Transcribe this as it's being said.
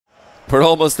We're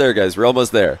almost there, guys. We're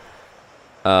almost there.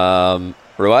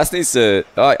 Rw9 needs to...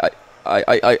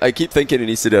 I keep thinking he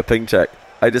needs to do a ping check.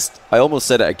 I almost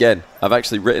said it again. I've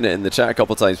actually written it in the chat a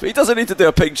couple times. But he doesn't need to do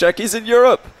a ping check. He's in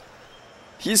Europe.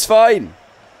 He's fine.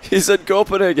 He's in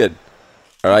Copenhagen.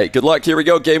 Alright, good luck. Here we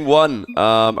go. Game 1.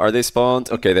 Are they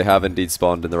spawned? Okay, they have indeed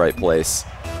spawned in the right place.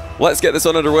 Let's get this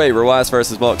one underway. Rw9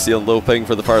 versus Mawkzy on low ping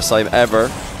for the first time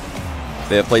ever.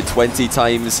 They have played 20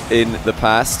 times in the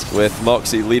past, with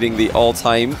Mawkzy leading the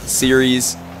all-time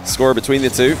series score between the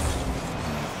two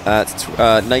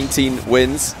at 19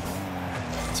 wins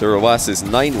to Rw9's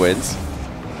 9 wins.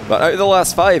 But out of the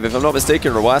last 5, if I'm not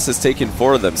mistaken, Rw9 has taken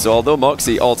 4 of them. So although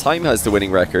Mawkzy all-time has the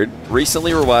winning record,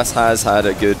 recently Rw9 has had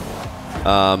a good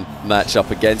match up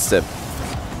against him.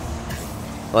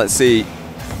 Let's see,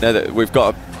 now that we've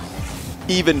got a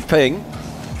even ping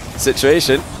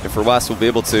situation, if Rw9 will be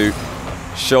able to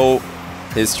show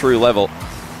his true level.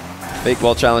 Fake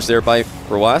wall challenge there by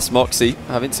Rw9. Mawkzy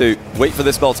having to wait for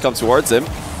this ball to come towards him.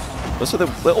 Just with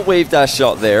a little wave dash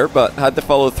shot there, but had the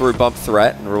follow through bump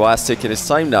threat, and Rw9 taking his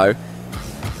time now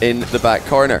in the back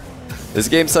corner. Does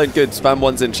the game sound good? Spam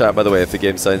ones in chat, by the way, if the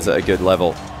game sounds at a good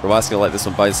level. Rw9 going to let this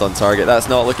one bounce on target. That's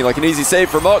not looking like an easy save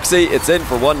for Mawkzy. It's in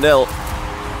for 1-0.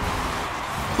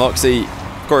 Mawkzy,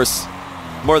 of course,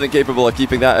 more than capable of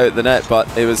keeping that out of the net,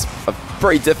 but it was a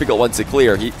pretty difficult one to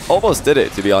clear. He almost did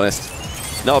it, to be honest.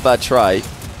 Not a bad try.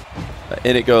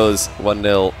 In it goes,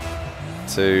 1-0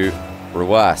 to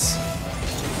Rw9.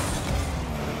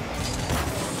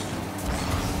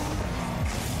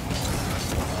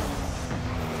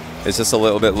 It's just a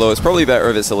little bit low. It's probably better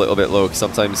if it's a little bit low, because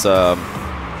sometimes, for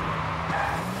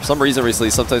some reason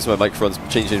recently, sometimes my microphone's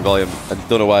changing volume. I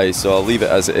don't know why, so I'll leave it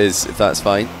as it is, if that's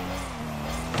fine.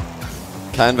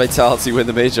 Can Vitality win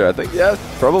the major? I think, yeah,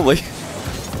 probably.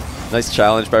 Nice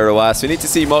challenge by Rw9. We need to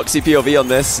see Mawkzy POV on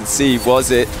this and see, was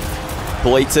it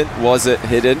blatant? Was it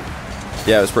hidden?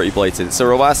 Yeah, it was pretty blatant. So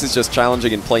Rw9 is just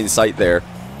challenging in plain sight there,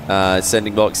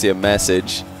 sending Mawkzy a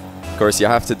message. Of course, you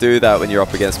have to do that when you're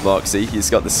up against Mawkzy. He's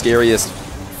got the scariest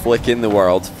flick in the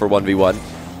world for 1v1.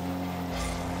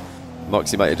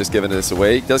 Mawkzy might have just given this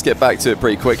away. He does get back to it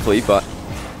pretty quickly, but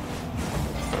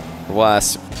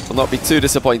Rw9 will not be too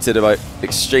disappointed about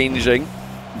exchanging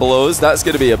blows. That's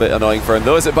going to be a bit annoying for him,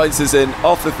 though, as it bounces in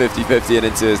off the 50-50 and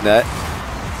into his net.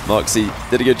 Mawkzy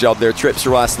did a good job there, trips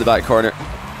Rw9 in the back corner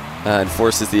and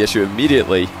forces the issue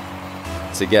immediately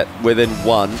to get within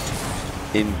 1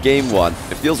 in game 1.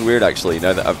 It feels weird, actually,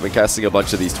 now that I've been casting a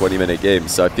bunch of these 20-minute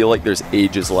games, so I feel like there's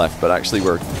ages left, but actually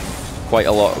we're quite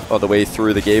a lot of the way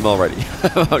through the game already.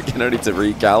 I'm going to need to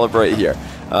recalibrate here,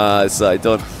 so I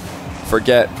don't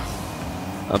forget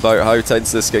about how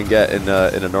tense this can get in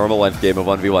a normal length game of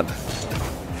 1v1.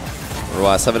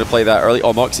 Rw9 having to play that early.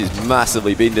 Oh, Mawkzy's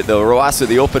massively beamed it, though. Rw9 with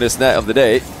the openest net of the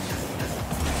day.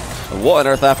 And what on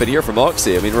earth happened here for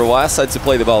Mawkzy? I mean, Rw9 had to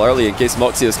play the ball early in case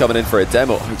Mawkzy was coming in for a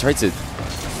demo. He tried to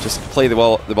just play the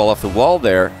ball off the wall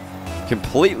there.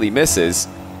 Completely misses.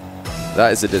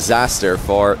 That is a disaster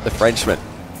for the Frenchman.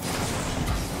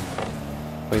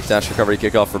 Wave dash recovery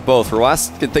kickoff for both.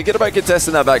 Rw9 thinking about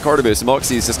contesting that back corner boost.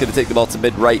 Mawkzy is just going to take the ball to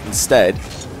mid-right instead.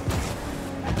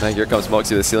 Now here comes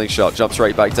Mawkzy with a ceiling shot. Jumps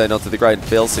right back down onto the ground.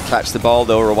 Fails to catch the ball,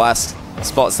 though. Rw9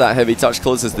 spots that heavy touch,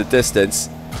 closes the distance.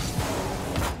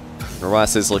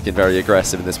 Rw9 is looking very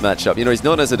aggressive in this matchup. You know, he's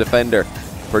known as a defender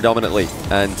predominantly,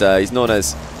 and he's known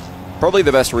as probably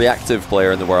the best reactive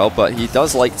player in the world, but he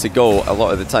does like to go a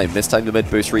lot of the time. Mistimed the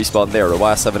mid-boost respawn there.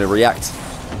 Rw9 having to react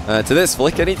to this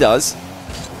flick, and he does.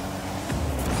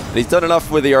 And he's done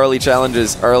enough with the early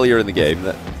challenges earlier in the game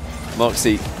that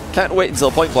Mawkzy can't wait until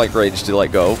point-blank range to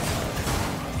let go,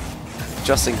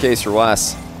 just in case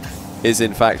Rw9 is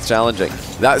in fact challenging.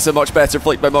 That's a much better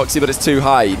flick by Mawkzy, but it's too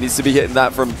high. He needs to be hitting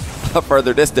that from a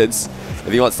further distance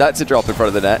if he wants that to drop in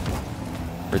front of the net.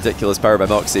 Ridiculous power by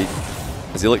Mawkzy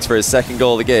as he looks for his second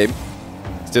goal of the game.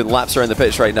 He's doing laps around the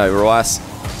pitch right now.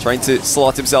 Rw9 trying to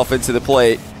slot himself into the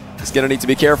play. He's going to need to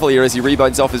be careful here as he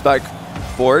rebounds off his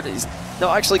backboard. He's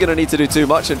not actually going to need to do too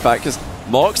much, in fact, because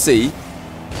Mawkzy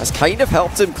has kind of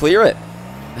helped him clear it.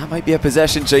 That might be a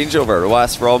possession changeover.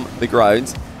 Rw9 from the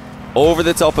ground, over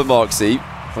the top of Mawkzy,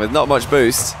 with not much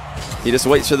boost. He just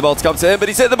waits for the ball to come to him, but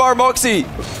he's hit the bar. Mawkzy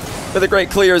with a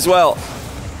great clear as well.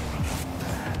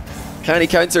 Can he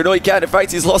counter? No, he can't. In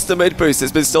fact, he's lost the mid boost.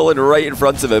 It's been stolen right in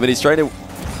front of him, and he's trying to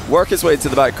work his way into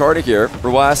the back corner here.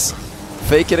 Rw9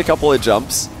 faking a couple of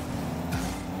jumps.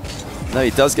 Now he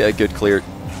does get a good clear.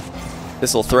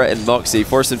 This will threaten Mawkzy,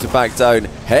 force him to back down.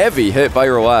 Heavy hit by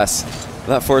Rw9.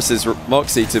 That forces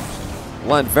Mawkzy to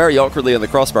land very awkwardly on the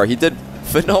crossbar. He did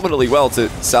phenomenally well to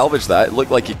salvage that. It looked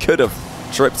like he could have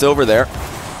tripped over there.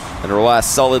 And Rw9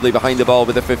 solidly behind the ball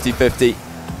with a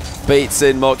 50-50. Baits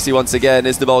in Mawkzy once again.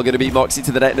 Is the ball going to beat Mawkzy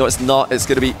to the net? No, it's not. It's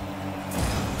going to be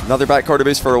another back corner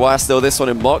boost for Rw9 though. This one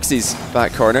in Mawkzy's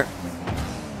back corner.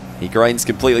 He grinds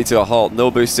completely to a halt.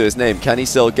 No boost to his name. Can he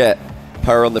still get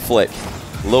power on the flick?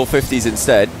 Low 50s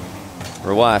instead.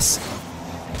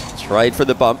 Rw9 tried for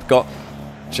the bump. Got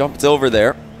jumped over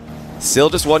there. Still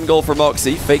just one goal for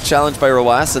Mawkzy. Fake challenge by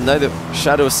Rw9, and now the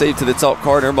shadow save to the top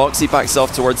corner. Mawkzy backs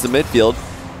off towards the midfield.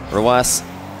 Rw9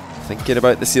 thinking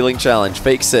about the ceiling challenge.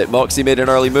 Fakes it. Mawkzy made an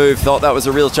early move. Thought that was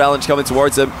a real challenge coming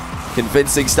towards him.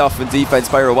 Convincing stuff in defense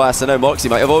by Rw9, and now Mawkzy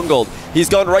might have own goal. He's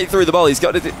gone right through the ball. He's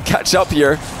got to catch up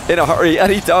here in a hurry,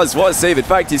 and he does. What a save. In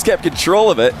fact, he's kept control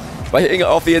of it by hitting it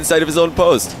off the inside of his own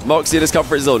post. Mawkzy in his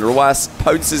comfort zone. Rw9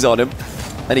 pounces on him,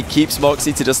 and he keeps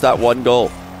Mawkzy to just that one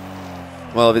goal.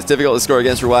 Well, if it's difficult to score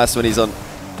against Rw9 when he's on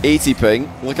 80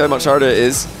 ping, look how much harder it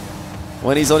is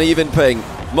when he's on even ping.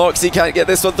 Mawkzy can't get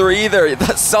this one through either.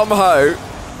 That somehow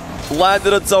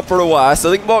landed on top of Rw9. I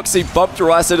think Mawkzy bumped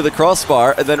Rw9 into the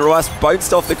crossbar, and then Rw9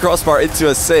 bounced off the crossbar into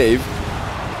a save.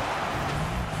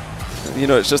 You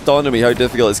know, it's just dawned on me how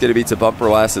difficult it's going to be to bump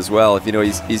Rw9 as well. If you know,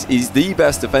 he's the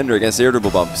best defender against air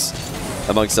dribble bumps,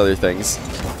 amongst other things.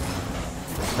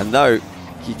 And now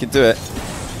he can do it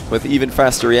with even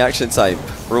faster reaction time.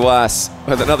 Rw9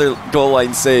 with another goal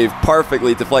line save,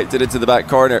 perfectly deflected into the back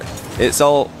corner. It's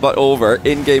all but over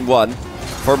in game one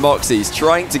for Mawkzy. He's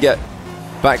trying to get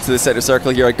back to the center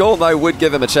circle here. A goal now would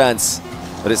give him a chance,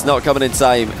 but it's not coming in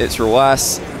time. It's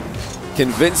Rw9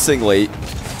 convincingly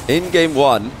in game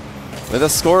one with a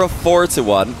score of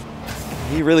 4-1.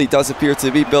 He really does appear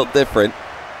to be built different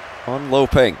on low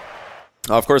ping.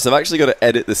 Oh, of course, I've actually got to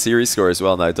edit the series score as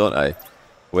well now, don't I?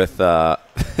 With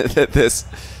this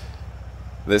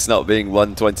not being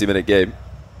one 20-minute game.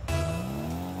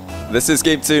 This is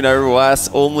game two now.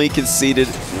 Rw9 only conceded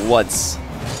once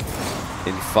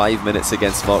in 5 minutes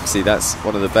against Mawkzy. That's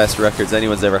one of the best records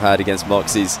anyone's ever had against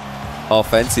Mawkzy's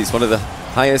offense. He's one of the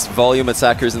highest volume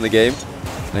attackers in the game.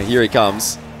 Now here he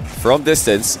comes from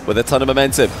distance with a ton of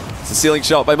momentum. It's a ceiling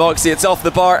shot by Mawkzy. It's off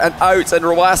the bar and out, and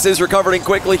Rw9 is recovering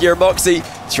quickly here. Mawkzy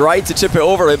tried to chip it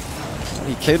over him.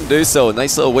 He couldn't do so.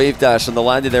 Nice little wave dash on the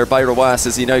landing there by Rw9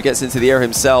 as he now gets into the air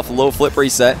himself. Low flip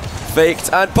reset.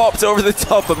 Faked and popped over the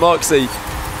top of Mawkzy.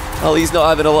 Well, he's not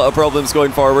having a lot of problems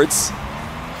going forwards.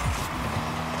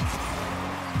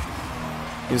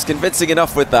 He was convincing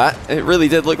enough with that. It really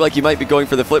did look like he might be going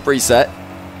for the flip reset.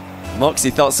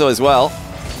 Mawkzy thought so as well.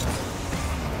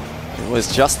 It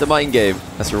was just a mind game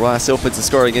as Rw9 open to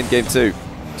scoring in game two.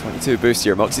 22 boost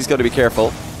here. Mawkzy's got to be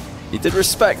careful. He did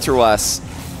respect Rw9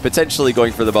 potentially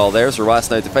going for the ball there. So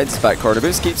Rw9 now defends his back corner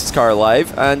boost, keeps his car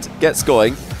alive, and gets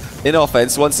going in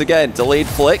offense once again. Delayed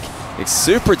flick. A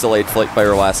super delayed flick by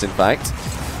Rw9, in fact.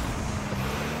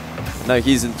 Now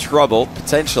he's in trouble,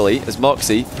 potentially, as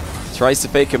Mawkzy tries to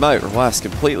fake him out. Rw9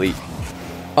 completely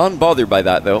unbothered by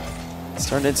that, though. It's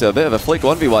turned into a bit of a flick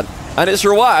 1v1. And it's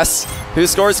Rw9 who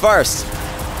scores first.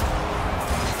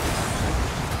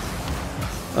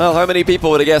 Well, how many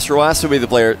people would have guessed Rw9 would be the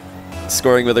player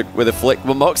scoring with a flick?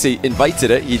 Well, Mawkzy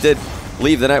invited it. He did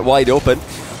leave the net wide open.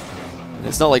 And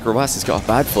it's not like Rw9 has got a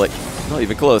bad flick. Not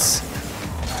even close.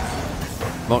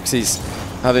 Mawkzy's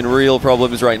having real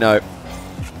problems right now.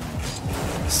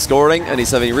 Scoring, and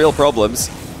he's having real problems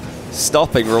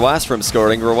stopping Rw9 from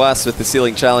scoring. Rw9 with the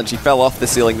ceiling challenge. He fell off the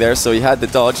ceiling there, so he had the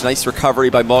dodge. Nice recovery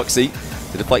by Mawkzy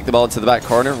to deflect the ball into the back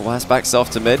corner. Rw9 backs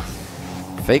off to mid.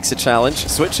 Fakes a challenge,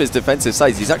 switches defensive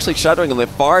sides. He's actually shadowing on the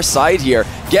far side here.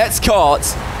 Gets caught,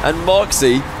 and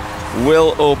Mawkzy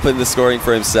will open the scoring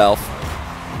for himself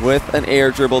with an air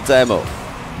dribble demo.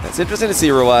 It's interesting to see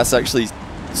Rw9 actually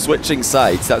switching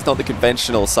sides. That's not the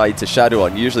conventional side to shadow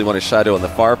on. You usually want to shadow on the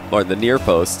far or the near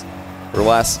post.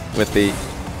 Rw9 with the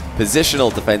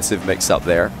positional defensive mix up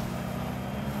there.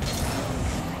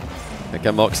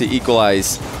 Can Mawkzy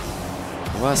equalize?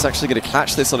 Rw9 actually going to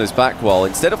catch this on his back wall.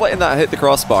 Instead of letting that hit the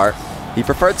crossbar, he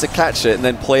preferred to catch it and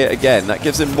then play it again. That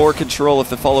gives him more control of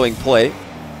the following play.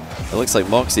 It looks like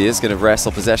Mawkzy is going to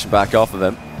wrestle possession back off of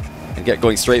him and get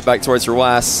going straight back towards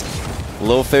Rw9.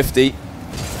 Low 50.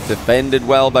 Defended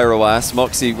well by Rw9.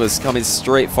 Mawkzy was coming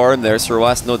straight for him there, so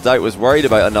Rw9 no doubt was worried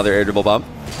about another air dribble bump.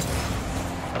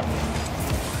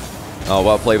 Oh,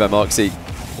 well played by Mawkzy.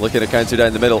 Looking to counter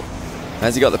down the middle.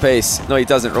 Has he got the pace? No, he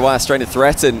doesn't. Rw9 trying to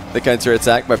threaten the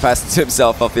counter-attack by passing to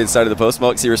himself off the inside of the post.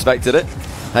 Mawkzy respected it.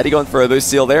 Had he gone for a boost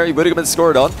steal there, he would have been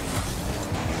scored on.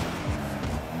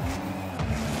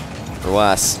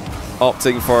 Rw9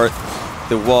 opting for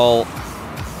the wall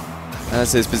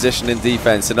as his position in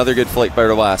defense. Another good flick by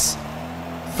Rw9.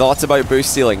 Thought about boost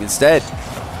stealing. Instead,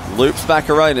 Loops back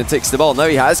around and takes the ball. Now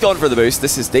he has gone for the boost.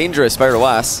 This is dangerous by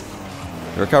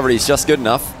Rw9. The recovery is just good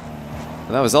enough.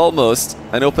 And that was almost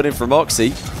an opening for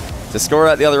Mawkzy to score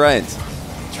at the other end.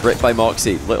 Tricked by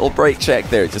Mawkzy. Little break check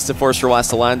there just to force Rw9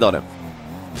 to land on him.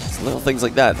 It's little things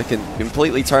like that that can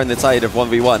completely turn the tide of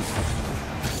 1v1.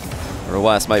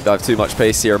 Rw9 might have too much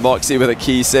pace here. Mawkzy with a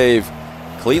key save.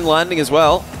 Clean landing as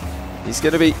well. He's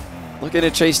going to be looking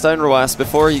to chase down Rw9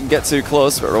 before he can get too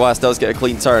close, but Rw9 does get a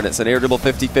clean turn. It's an air dribble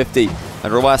 50-50,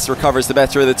 and Rw9 recovers the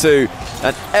better of the two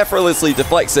and effortlessly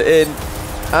deflects it in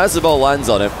as the ball lands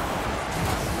on him.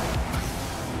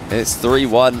 It's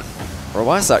 3-1.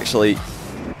 Rw9 actually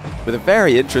with a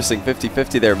very interesting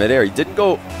 50-50 there mid-air. He didn't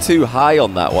go too high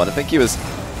on that one. I think he was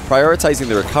prioritizing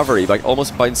the recovery by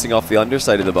almost bouncing off the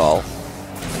underside of the ball.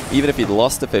 Even if he'd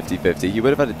lost the 50-50, he would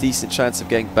have had a decent chance of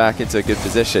getting back into a good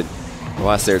position.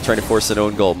 Rw9 there trying to force an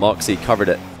own goal. Mawkzy covered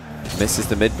it. Misses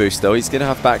the mid boost though. He's going to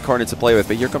have back corner to play with,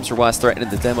 but here comes Rw9 threatening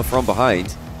the demo from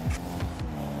behind.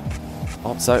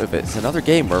 Opts out of it. It's another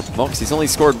game where Mawkzy's only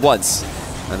scored once,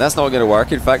 and that's not going to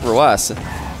work. In fact, Rw9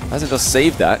 hasn't just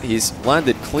saved that, he's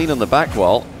landed clean on the back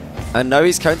wall, and now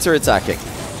he's counter-attacking.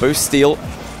 Boost steal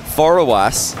for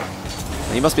Rw9.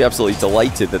 And he must be absolutely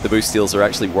delighted that the boost steals are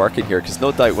actually working here, because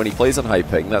no doubt when he plays on high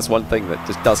ping, that's one thing that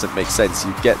just doesn't make sense.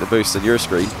 You get the boost on your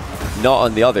screen, not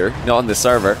on the other, not on the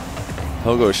server.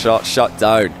 Pogo shot shut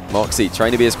down. Mawkzy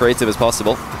trying to be as creative as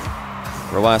possible.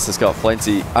 Rw9 has got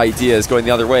plenty ideas going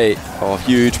the other way. Oh,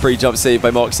 huge pre-jump save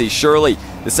by Mawkzy. Surely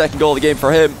the second goal of the game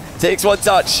for him. Takes one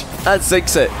touch and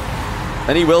sinks it.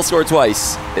 And he will score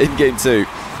twice in game two.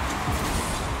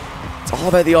 It's all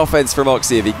about the offense for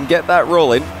Mawkzy. If he can get that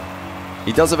rolling,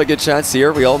 he does have a good chance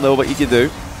here. We all know what he can do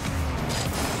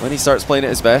when he starts playing at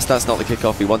his best. That's not the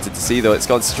kickoff we wanted to see though. It's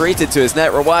gone straight into his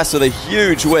net. Rw9 with a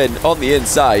huge win on the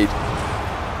inside.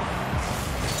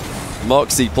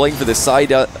 Mawkzy playing for the side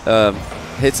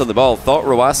hits on the ball. Thought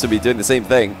Rw9 would be doing the same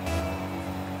thing.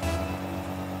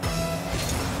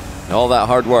 And all that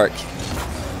hard work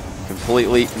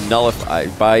completely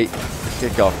nullified by the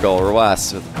kickoff goal.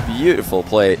 Rw9 with beautiful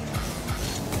play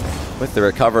with the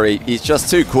recovery. He's just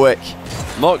too quick.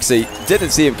 Mawkzy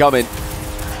didn't see him coming.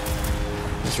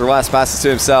 As Rw9 passes to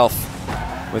himself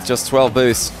with just 12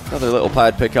 boosts. Another little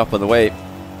pad pick up on the way.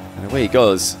 And away he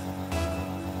goes.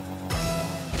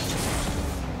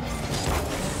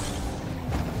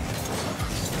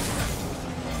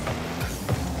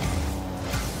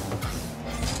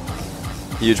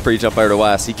 Huge pre-jump by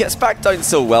Rw9. He gets back down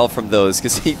so well from those,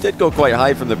 because he did go quite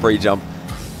high from the pre-jump.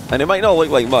 And it might not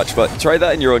look like much, but try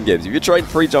that in your own games. If you try and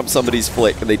pre-jump somebody's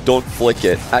flick and they don't flick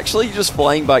it, actually just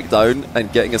flying back down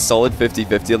and getting a solid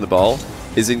 50-50 on the ball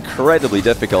is incredibly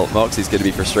difficult. Mawkzy's going to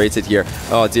be frustrated here.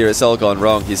 Oh dear, it's all gone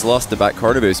wrong. He's lost the back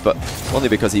corner boost, but only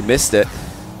because he missed it.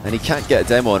 And he can't get a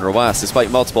demo on Rw9 despite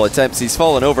multiple attempts. He's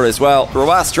fallen over as well.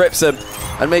 Rw9 strips him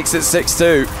and makes it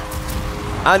 6-2.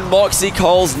 And Mawkzy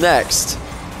calls next.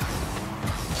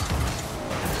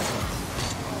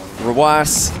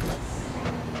 Rw9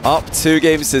 up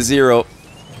 2-0,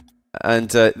 and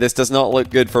this does not look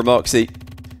good for Mawkzy.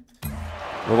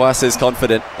 Rw9 is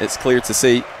confident, it's clear to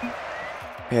see.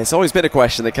 Yeah, it's always been a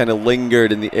question that kind of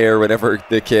lingered in the air whenever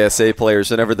the KSA players,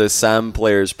 whenever the SAM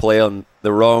players play on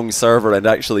the wrong server and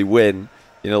actually win.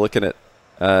 You know, looking at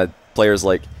players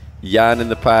like Yan in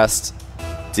the past,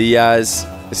 Diaz,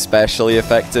 especially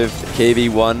effective,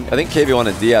 KV1. I think KV1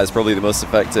 and Diaz probably the most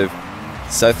effective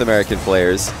South American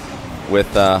players with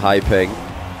high ping.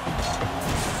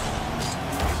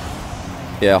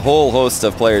 Yeah, a whole host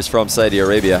of players from Saudi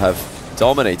Arabia have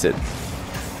dominated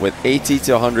with 80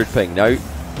 to 100 ping. Now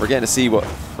we're getting to see what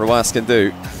Rw9 can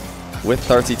do with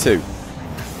 32.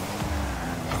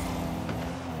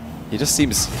 He just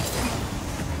seems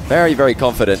very, very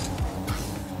confident.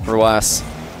 Rw9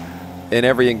 in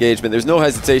every engagement. There's no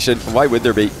hesitation. Why would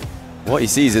there be? What he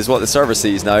sees is what the server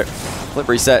sees now. Flip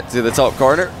reset to the top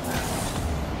corner.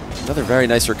 Another very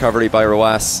nice recovery by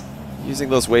Rw9, using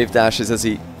those wave dashes as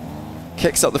he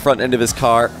kicks up the front end of his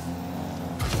car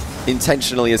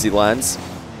intentionally as he lands.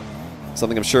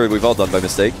 Something I'm sure we've all done by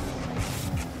mistake.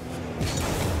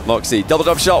 Mawkzy, double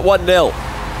jump shot,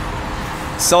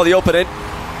 1-0. Saw the opening,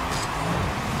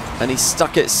 and he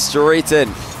stuck it straight in.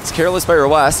 It's careless by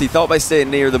Rw9. He thought by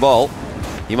staying near the ball,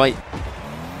 he might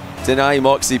deny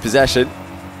Mawkzy possession.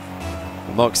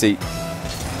 Mawkzy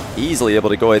easily able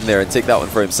to go in there and take that one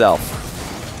for himself.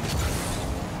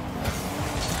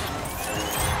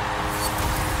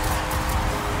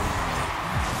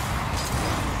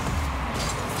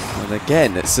 And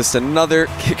again, it's just another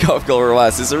kickoff goal for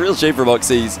Rw9. It's a real shame for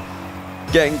Mawkzy. He's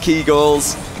getting key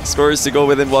goals scores to go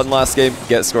within one last game,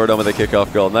 gets scored on with a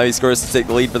kickoff goal. Now he scores to take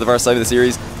the lead for the first time of the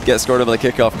series, gets scored on with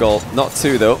a kickoff goal. Not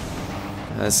two though.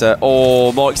 As,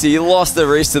 oh, Mawkzy lost the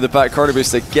race to the back corner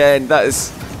boost again. That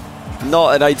is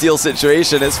not an ideal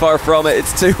situation. It's far from it.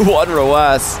 It's 2-1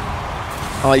 Rw9.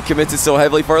 Oh, he committed so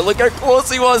heavily for it. Look how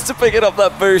close he was to picking up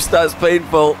that boost. That's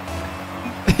painful.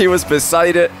 He was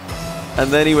beside it,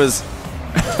 and then he was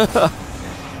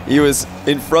he was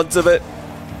in front of it,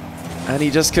 and he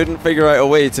just couldn't figure out a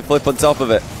way to flip on top of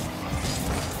it.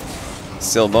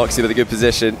 Still Mawkzy with a good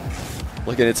position,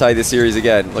 looking to tie the series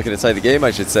again, looking to tie the game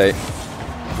I should say.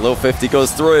 Low 50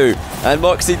 goes through, and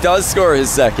Mawkzy does score his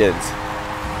second.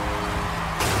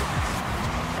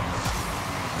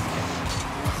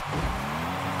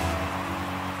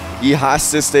 He has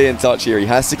to stay in touch here, he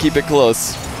has to keep it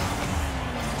close.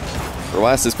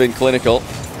 Rw9 has been clinical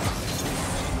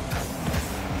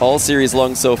all series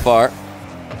long so far.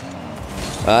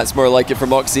 That's more like it for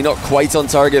Mawkzy, not quite on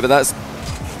target, but that's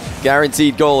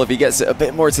guaranteed goal if he gets it a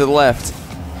bit more to the left.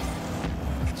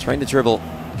 Trying to dribble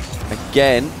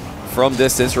again from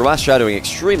distance. Rw9 shadowing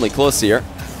extremely close here.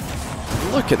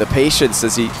 Look at the patience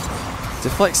as he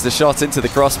deflects the shot into the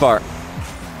crossbar.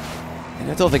 And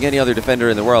I don't think any other defender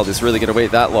in the world is really going to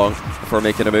wait that long before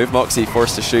making a move. Mawkzy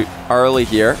forced to shoot early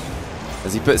here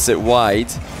as he puts it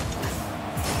wide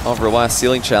of Rw9's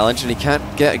ceiling challenge, and he can't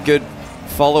get a good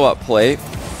follow-up play.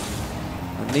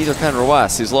 And neither can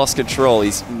Rw9, who's lost control.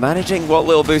 He's managing what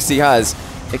little boost he has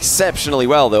exceptionally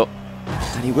well though,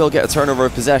 and he will get a turnover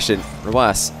of possession.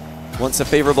 Rw9 wants a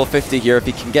favourable 50 here if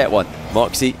he can get one.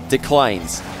 Mawkzy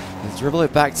declines. He'll dribble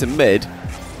it back to mid.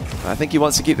 I think he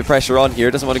wants to keep the pressure on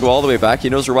here, doesn't want to go all the way back. He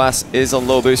knows Rw9 is on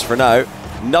low boost for now.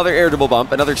 Another air dribble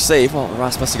bump, another save. Well,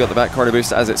 Rw9 must have got the back corner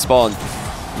boost as it spawned.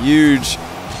 Huge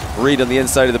read on the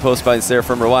inside of the post bounce there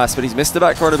from Rw9, but he's missed the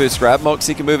back corner boost grab.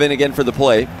 Mawkzy can move in again for the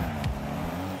play.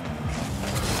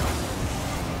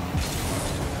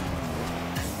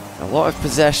 A lot of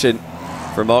possession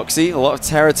for Mawkzy, a lot of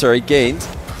territory gained.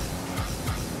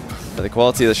 But the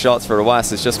quality of the shots for Rw9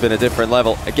 has just been a different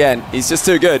level. Again, he's just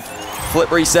too good. Flip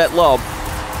reset lob.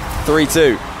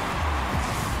 3-2.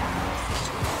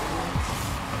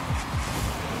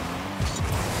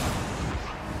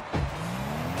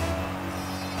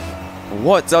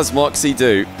 What does Mawkzy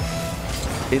do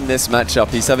in this matchup?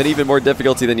 He's having even more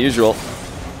difficulty than usual,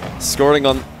 scoring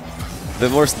on the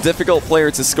most difficult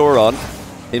player to score on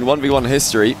in 1v1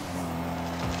 history.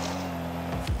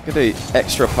 Look at the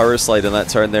extra power slide on that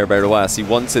turn there by Rw9. He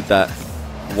wanted that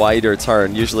wider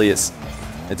turn. Usually it's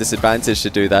a disadvantage to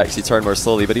do that because you turn more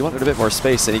slowly, but he wanted a bit more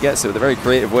space, and he gets it with a very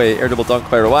creative way. Air double dunk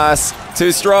by Rw9.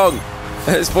 Too strong.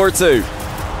 It's 4-2.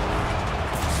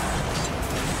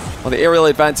 Well, the aerial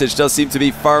advantage does seem to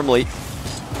be firmly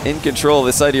in control of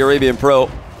the Saudi Arabian pro.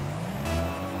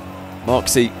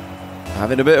 Mawkzy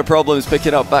having a bit of problems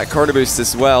picking up back corner boosts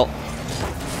as well.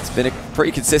 It's been a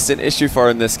pretty consistent issue for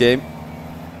him this game.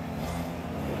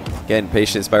 Again,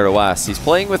 patience by Rw9. He's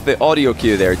playing with the audio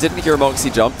cue there. Didn't hear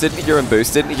Mawkzy jump, didn't hear him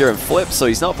boost, didn't hear him flip, so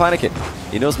he's not panicking.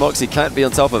 He knows Mawkzy can't be on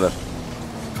top of him.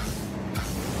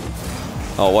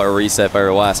 Oh, what a reset by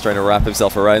Rw9, trying to wrap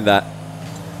himself around that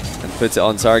and puts it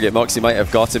on target. Mawkzy might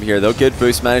have got him here though. Good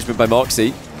boost management by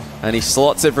Mawkzy, and he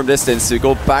slots it from distance to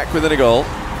go back within a goal.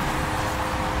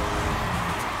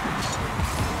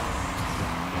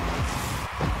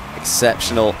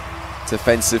 Exceptional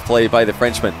defensive play by the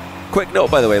Frenchman. Quick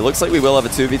note, by the way, looks like we will have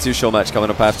a 2v2 show match coming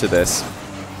up after this.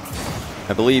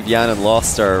 I believe Jan and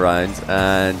Lost are around,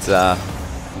 and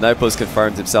Naupo's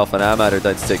confirmed himself and Ahmad are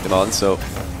down to take them on, so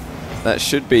that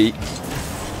should be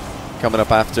coming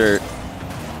up after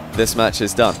this match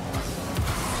is done.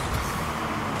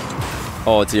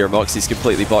 Oh dear, Mawkzy's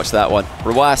completely botched that one.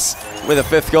 Rw9 with a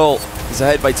 5th goal. He's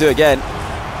ahead by 2 again.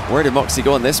 Where did Mawkzy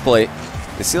go on this play?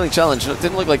 The ceiling challenge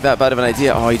didn't look like that bad of an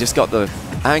idea. Oh, he just got the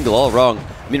angle all wrong.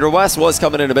 I mean, Rw9 was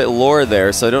coming in a bit lower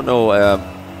there, so I don't know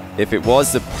if it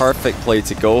was the perfect play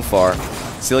to go for.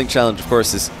 Ceiling challenge, of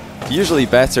course, is usually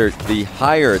better the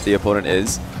higher the opponent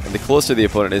is, and the closer the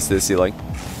opponent is to the ceiling.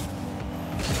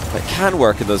 It can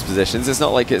work in those positions. It's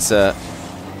not like it's a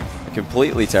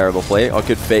completely terrible play. Oh,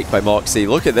 good fake by Mawkzy.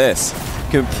 Look at this.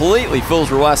 Completely fools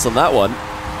Rw9 on that one.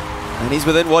 And he's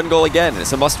within 1 goal again.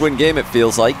 It's a must-win game, it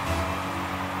feels like.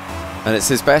 And it's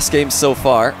his best game so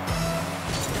far.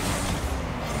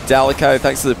 Dalicow,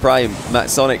 thanks to the Prime. Matt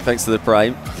Sonic, thanks to the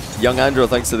Prime. Young Andro,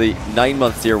 thanks to the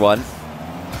 9-month tier 1.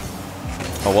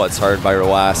 Oh, what's heard by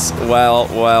Rw9. Well,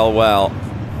 well, well.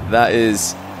 That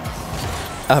is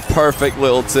a perfect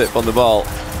little tip on the ball.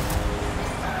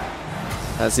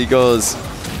 As he goes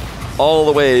all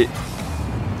the way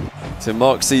to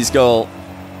Mawkzy's goal.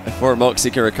 before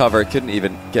Mawkzy can recover. Couldn't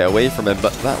even get away from him,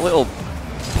 but that little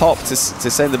pop to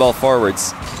send the ball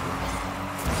forwards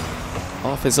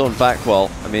off his own back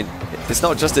wall. I mean, it's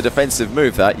not just a defensive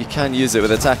move, that. You can use it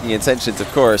with attacking intentions,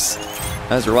 of course.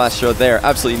 As Rw9 showed there,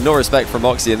 absolutely no respect for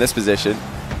Mawkzy in this position.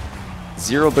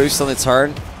 0 boost on the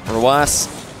turn.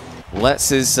 Rw9 lets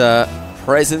his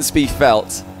presence be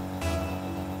felt.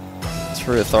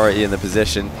 True authority in the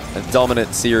position. A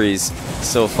dominant series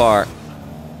so far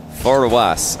for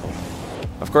Rw9.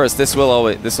 Of course, this will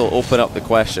open up the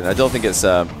question. I don't think it's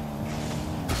a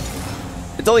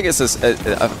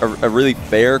really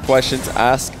fair question to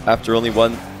ask after only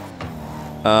one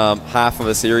half of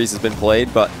a series has been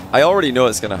played, but I already know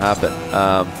it's going to happen.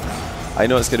 I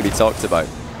know it's going to be talked about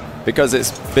because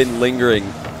it's been lingering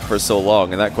for so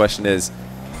long, and that question is,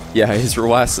 yeah, is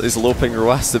Loping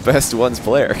Rw9 the best ones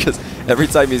player? Because every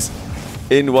time he's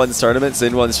in one's tournaments,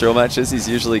 in one's show matches, he's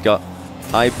usually got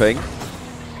high ping,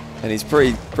 and he's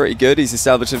pretty good. He's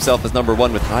established himself as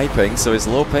 #1 with high ping, so is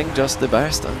low ping just the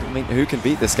best? I mean, who can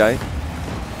beat this guy?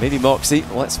 Maybe Mawkzy.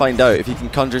 Let's find out if he can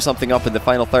conjure something up in the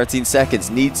final 13 seconds.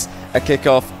 Needs a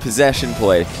kickoff possession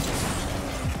play.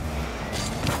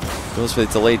 Goes for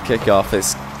the delayed kickoff.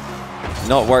 It's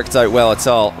not worked out well at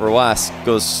all. Rw9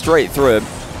 goes straight through him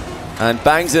and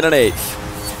bangs in an 8th.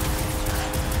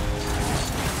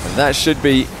 And that should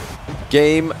be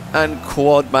game and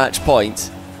quad match point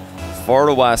for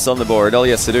Rw9 on the board. All he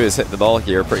has to do is hit the ball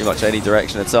here, pretty much any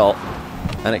direction at all,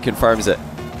 and it confirms it.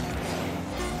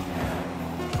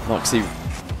 Mawkzy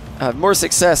had more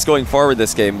success going forward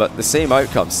this game, but the same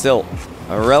outcome. Still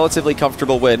a relatively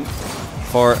comfortable win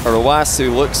for Rw9,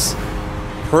 who looks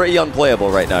pretty unplayable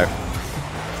right now.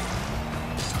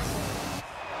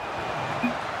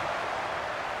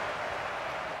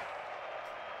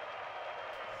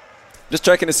 Just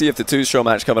checking to see if the 2 show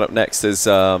match coming up next is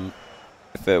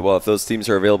if those teams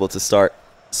are available to start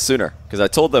sooner, because I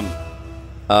told them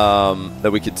that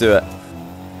we could do it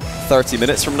 30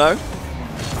 minutes from now.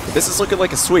 This is looking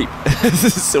like a sweep,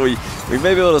 so we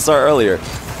may be able to start earlier.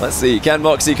 Let's see, can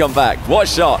Mawkzy come back? What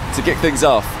shot to kick things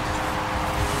off?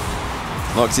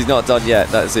 Mawkzy's not done yet.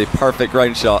 That is a perfect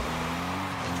ground shot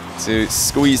to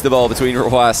squeeze the ball between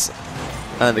Rw9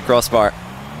 and the crossbar.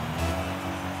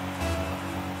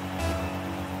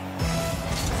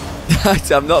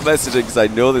 I'm not messaging because I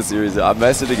know the series. I'm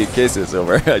messaging in case it's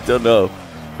over. I don't know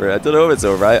if it's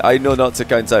over. I know not to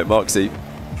count out Mawkzy.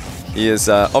 He is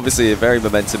obviously a very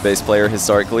momentum-based player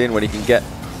historically, and when he can get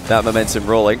that momentum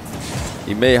rolling,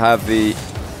 he may have the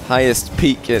highest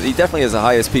peak. He definitely has the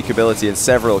highest peak ability in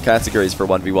several categories for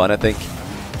 1v1. I think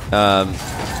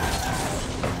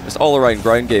just all-around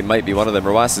ground game might be one of them.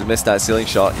 Rw9 has missed that ceiling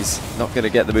shot. He's not going to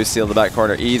get the boost seal in the back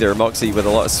corner either. Mawkzy with a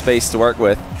lot of space to work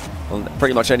with. Well,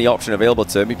 pretty much any option available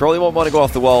to him. He probably won't want to go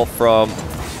off the wall from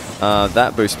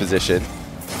that boost position.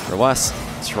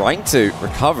 Rw9 trying to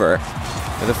recover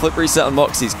with a flip reset on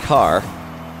Mawkzy's car.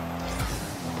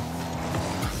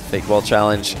 Fake wall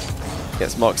challenge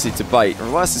gets Mawkzy to bite.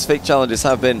 Rw9's fake challenges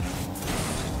have been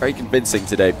very convincing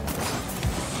today.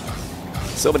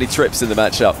 So many trips in the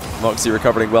matchup. Mawkzy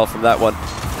recovering well from that one.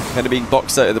 Kind of being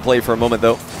boxed out of the play for a moment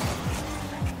though.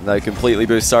 Now completely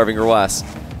boost starving Rw9.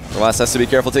 Rw9 has to be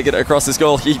careful to get it across this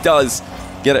goal. He does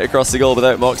get it across the goal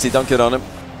without Mawkzy dunking on him.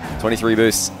 23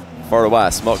 boosts for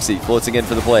Rw9. Mawkzy floating in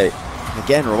for the play.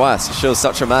 Again, Rw9 shows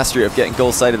such a mastery of getting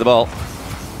goal side of the ball,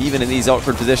 even in these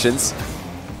awkward positions.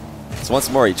 So once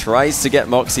more, he tries to get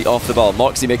Mawkzy off the ball.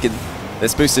 Mawkzy making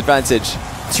this boost advantage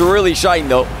to really shine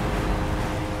though,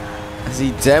 as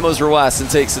he demos Rw9 and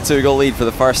takes a 2-goal lead for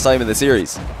the first time in the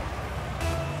series.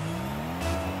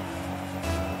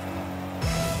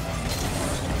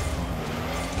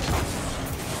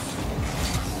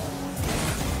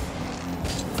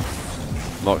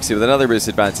 Mawkzy with another boost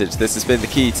advantage. This has been the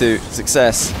key to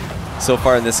success so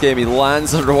far in this game. He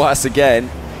lands on Rw9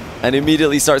 again and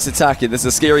immediately starts attacking. This is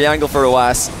a scary angle for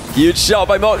Rw9. Huge shot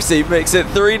by Mawkzy, makes it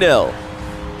 3-0.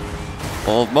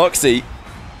 Well, Mawkzy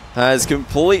has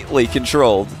completely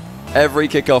controlled every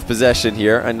kickoff possession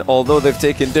here, and although they've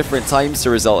taken different times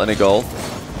to result in a goal,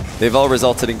 they've all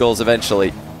resulted in goals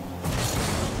eventually.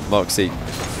 Mawkzy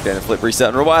getting a flip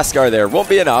reset on Rw9 there. Won't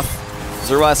be enough.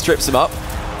 So Rw9 trips him up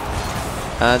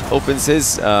and opens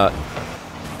his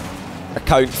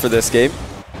account for this game.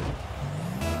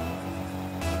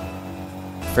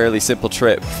 Fairly simple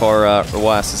trip for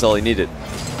Rw9 is all he needed.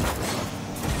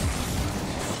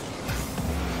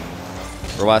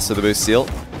 Rw9 with the boost seal.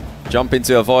 Jumping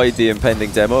to avoid the impending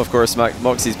demo. Of course,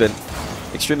 Mawkzy's been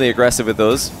extremely aggressive with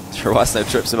those. Rw9 now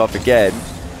trips him up again.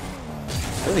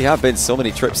 Really have been so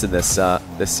many trips in this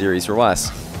this series.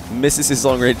 Rw9 misses his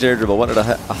long-range air dribble. Wanted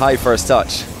a high first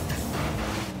touch.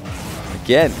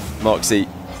 Again, Mawkzy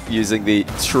using the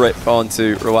trip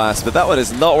onto Rw9, but that one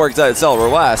has not worked out at all.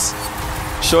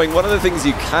 Rw9 showing one of the things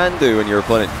you can do when your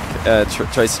opponent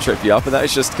tries to trip you up, and that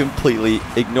is just completely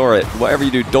ignore it. Whatever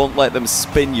you do, don't let them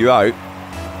spin you out.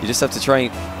 You just have to try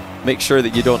and make sure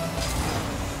that you don't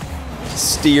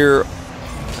steer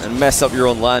and mess up your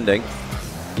own landing.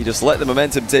 You just let the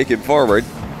momentum take him forward.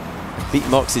 Beat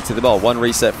Mawkzy to the ball. One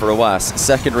reset for Rw9.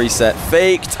 Second reset,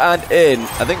 faked and in.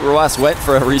 I think Rw9 went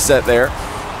for a reset there.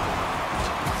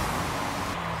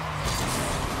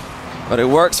 But it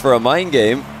works for a mind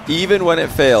game, even when it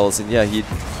fails. And yeah, he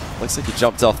looks like he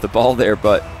jumped off the ball there,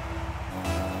 but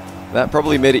that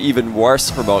probably made it even worse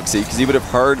for Mawkzy, because he would have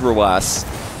heard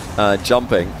Rw9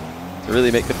 jumping to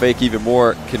really make the fake even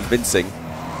more convincing,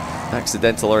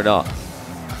 accidental or not.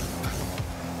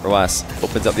 Rw9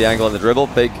 opens up the angle on the dribble.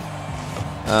 Big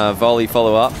volley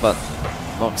follow up, but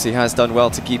Mawkzy has done well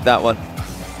to keep that one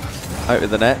out of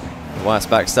the net. Rw9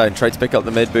 backs down, tried to pick up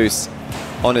the mid boost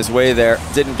on his way there,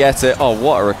 didn't get it. Oh,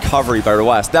 what a recovery by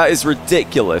Rw9. That is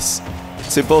ridiculous,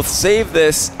 to both save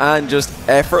this and just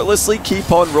effortlessly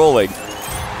keep on rolling.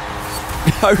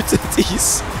 How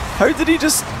did he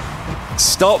just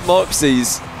stop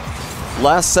Mawkzy's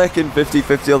last second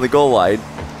 50-50 on the goal line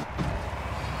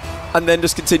and then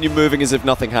just continue moving as if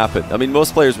nothing happened? I mean,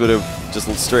 most players would have just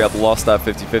straight up lost that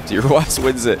 50-50. Rw9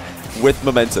 wins it with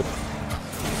momentum.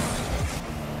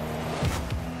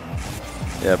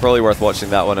 Yeah, probably worth watching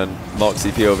that one on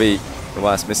Mawkzy POV.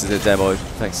 Rw9 misses a demo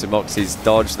thanks to Mawkzy's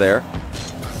dodge there.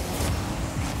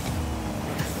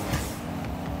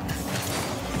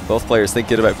 Both players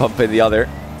thinking about pumping the other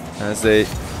as they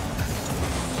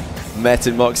met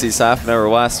in Mawkzy's half. Now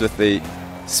Rw9 with the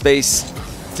space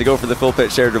to go for the full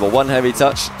pitch air dribble. One heavy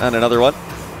touch and another one.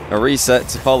 A reset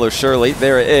to follow surely.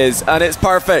 There it is, and it's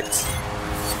perfect.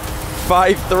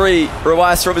 5-3.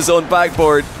 Rw9 from his own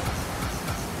backboard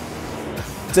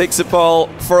takes the ball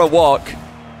for a walk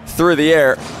through the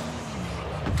air.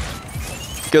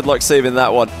 Good luck saving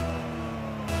that one.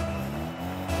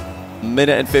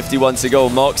 Minute and 51 to go.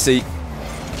 Mawkzy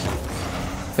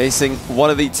facing one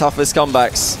of the toughest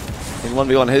comebacks in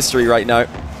 1v1 history right now.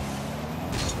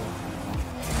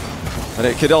 And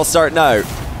it could all start now.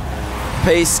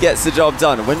 Pace gets the job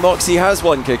done. When Mawkzy has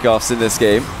won kickoffs in this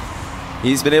game,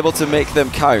 he's been able to make them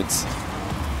count.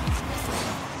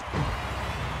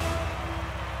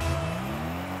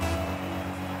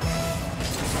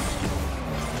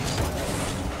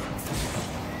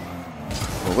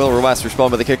 Will Rw9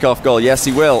 respond with a kickoff goal? Yes,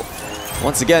 he will.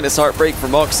 Once again, it's heartbreak for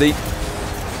Mawkzy.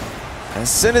 As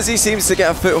soon as he seems to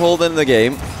get a foothold in the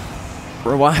game,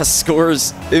 Rw9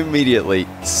 scores immediately.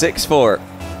 6-4.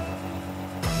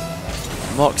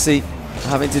 Mawkzy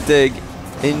having to dig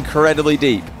incredibly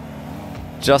deep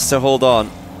just to hold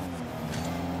on.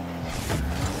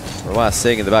 Rw9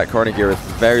 staying in the back corner here with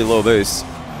very low boost.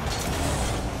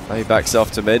 Now he backs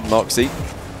off to mid. Mawkzy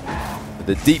with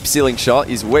the deep ceiling shot.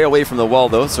 He's way away from the wall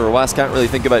though, so Rw9 can't really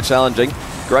think about challenging.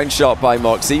 Ground shot by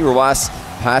Mawkzy. Rw9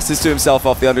 passes to himself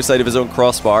off the underside of his own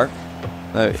crossbar.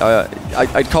 Now,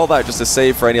 I'd call that just a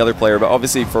save for any other player, but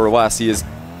obviously for Rw9 he is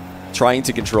trying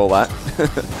to control that.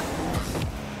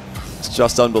 It's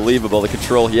just unbelievable the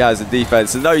control he has in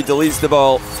defense. And now he deletes the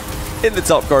ball in the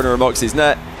top corner of Mawkzy's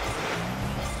net.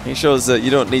 He shows that you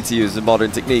don't need to use the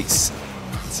modern techniques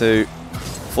to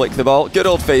flick the ball. Good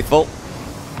old faithful.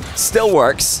 Still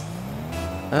works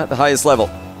at the highest level.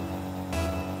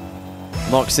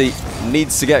 Mawkzy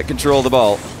needs to get control of the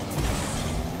ball,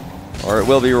 or it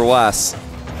will be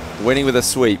Rw9 winning with a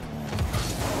sweep.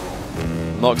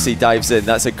 Mawkzy dives in.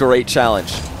 That's a great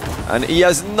challenge. And he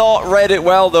has not read it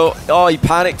well though. Oh, he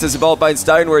panicked as the ball bounced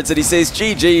downwards and he says,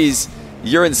 GG's,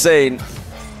 you're insane.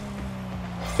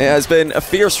 It has been a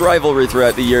fierce rivalry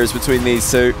throughout the years between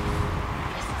these two.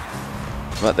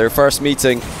 But their first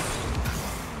meeting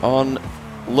on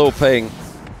low ping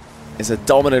is a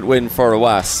dominant win for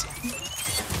Rw9.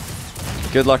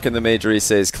 Good luck in the major, he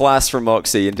says. Class from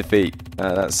Mawkzy in defeat.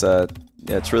 That's yeah,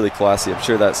 it's really classy. I'm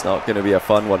sure that's not going to be a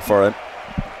fun one for him.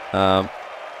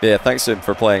 Yeah, thanks to him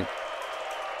for playing.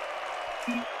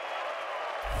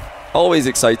 Always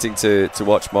exciting to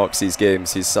watch Mawkzy's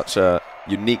games. He's such a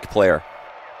unique player.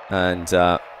 And,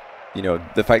 you know,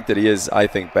 the fact that he is, I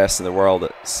think, best in the world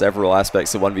at several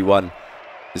aspects of 1v1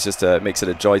 is just makes it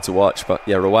a joy to watch. But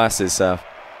yeah, Rw9 is,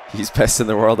 he's best in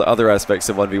the world at other aspects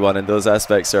of 1v1, and those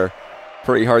aspects are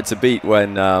pretty hard to beat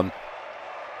when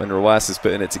Rw9 is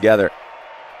putting it together.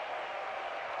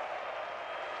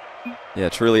 Yeah,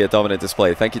 truly a dominant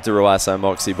display. Thank you to Rw9 and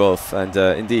Mawkzy both, and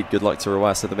indeed, good luck to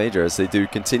Rw9 at the major as they do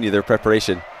continue their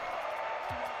preparation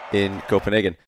in Copenhagen.